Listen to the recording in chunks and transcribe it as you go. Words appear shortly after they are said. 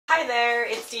Hi there,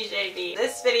 it's DeeJayBe.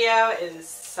 This video is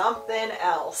something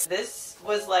else. This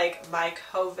was like my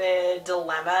COVID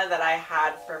dilemma that I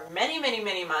had for many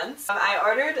months. I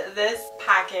ordered this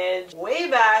package way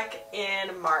back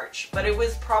in March, but it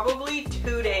was probably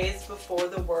 2 days before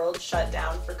the world shut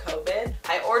down for COVID.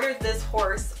 I ordered this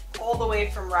horse all the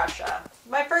way from Russia.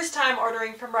 My first time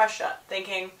ordering from Russia,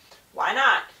 thinking, why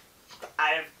not?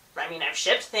 I've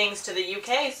shipped things to the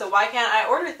UK, so why can't I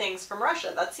order things from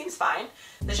Russia? That seems fine.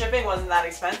 The shipping wasn't that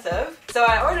expensive. So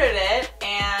I ordered it,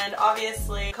 and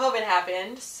obviously COVID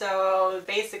happened, so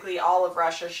basically all of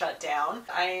Russia shut down.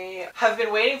 I have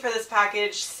been waiting for this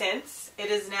package since.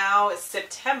 It is now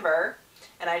September,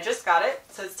 and I just got it.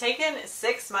 So it's taken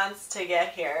 6 months to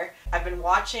get here. I've been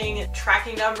watching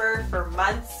tracking number for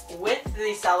months with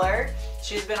the seller.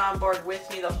 She's been on board with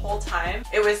me the whole time.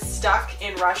 It was stuck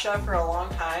in Russia for a long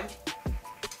time.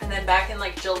 And then back in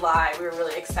like July, we were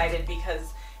really excited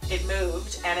because it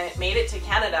moved and it made it to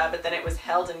Canada, but then it was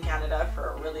held in Canada for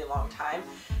a really long time.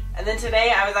 And then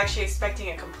today I was actually expecting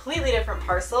a completely different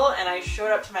parcel, and I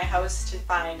showed up to my house to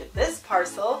find this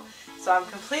parcel. So I'm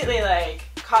completely like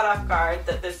caught off guard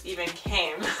that this even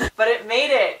came. But it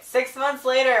made it 6 months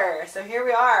later. So here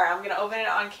we are. I'm gonna open it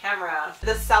on camera.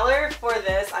 The seller for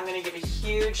this, I'm gonna give a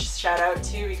huge shout out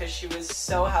to because she was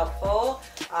so helpful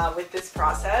with this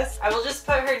process. I will just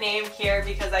put her name here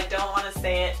because I don't want to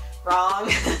say it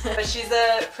wrong. But she's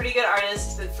a pretty good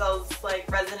artist that sells like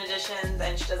resin editions,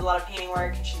 and she does a lot of painting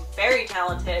work, and she's very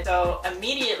talented. So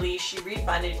immediately she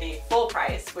refunded me full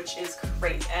price, which is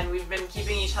great. And we've been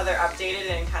keeping each other updated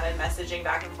and kind of messaging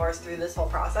back and forth through this whole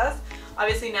process.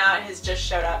 Obviously now it has just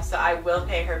showed up, so I will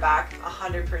pay her back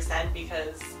 100%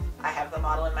 because I have the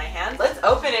model in my hand. Let's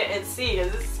open it and see,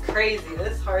 because this is crazy.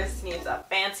 This horse needs a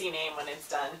fancy name when it's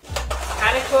done.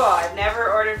 Kind of cool. I've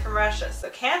never ordered from Russia, so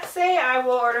can't say I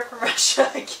will order from Russia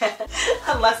again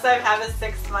unless I have a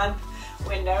 6-month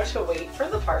window to wait for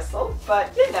the parcel,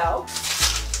 but you know.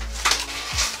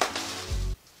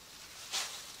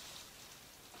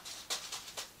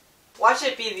 Watch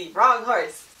it be the wrong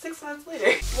horse 6 months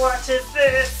later. What is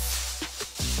this?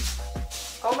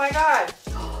 Oh my god.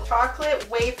 Chocolate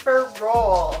wafer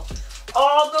roll.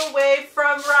 All the way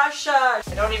from Russia.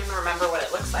 I don't even remember what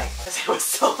it looks like because it was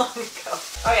so long ago.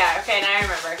 Oh yeah, okay, now I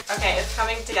remember. Okay, it's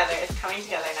coming together. It's coming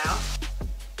together now.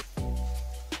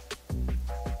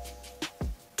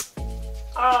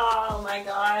 Oh my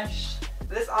gosh.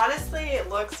 This honestly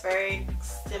looks very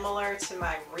similar to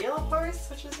my real horse,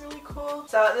 which is really cool.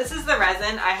 So this is the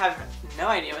resin. I have no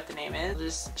idea what the name is. I'll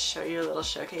just show you a little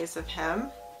showcase of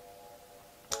him.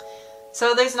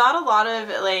 So there's not a lot of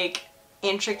like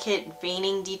intricate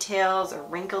veining details or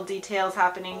wrinkle details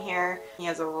happening here. He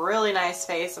has a really nice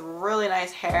face, and really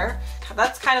nice hair.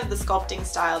 That's kind of the sculpting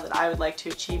style that I would like to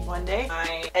achieve one day.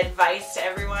 My advice to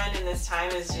everyone in this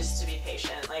time is just to be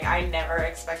patient. Like, I never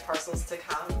expect parcels to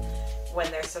come when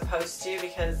they're supposed to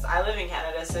because I live in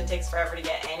Canada, so it takes forever to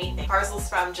get anything. Parcels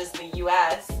from just the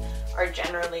US are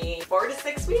generally 4 to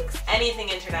 6 weeks. Anything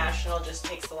international just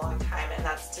takes a long time, and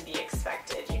that's to be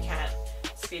expected. You can't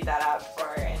speed that up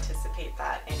or anticipate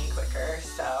that any quicker.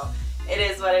 So it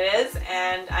is what it is,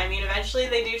 and I mean eventually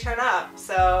they do turn up.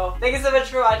 So thank you so much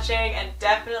for watching, and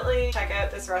definitely check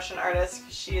out this Russian artist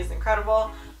because she is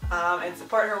incredible, and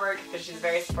support her work because she's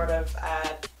very supportive.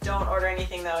 Don't order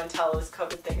anything though until this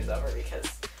COVID thing is over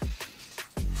because...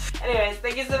 Anyways,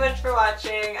 thank you so much for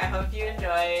watching. I hope you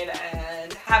enjoyed,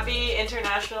 and happy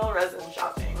international resin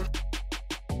shopping.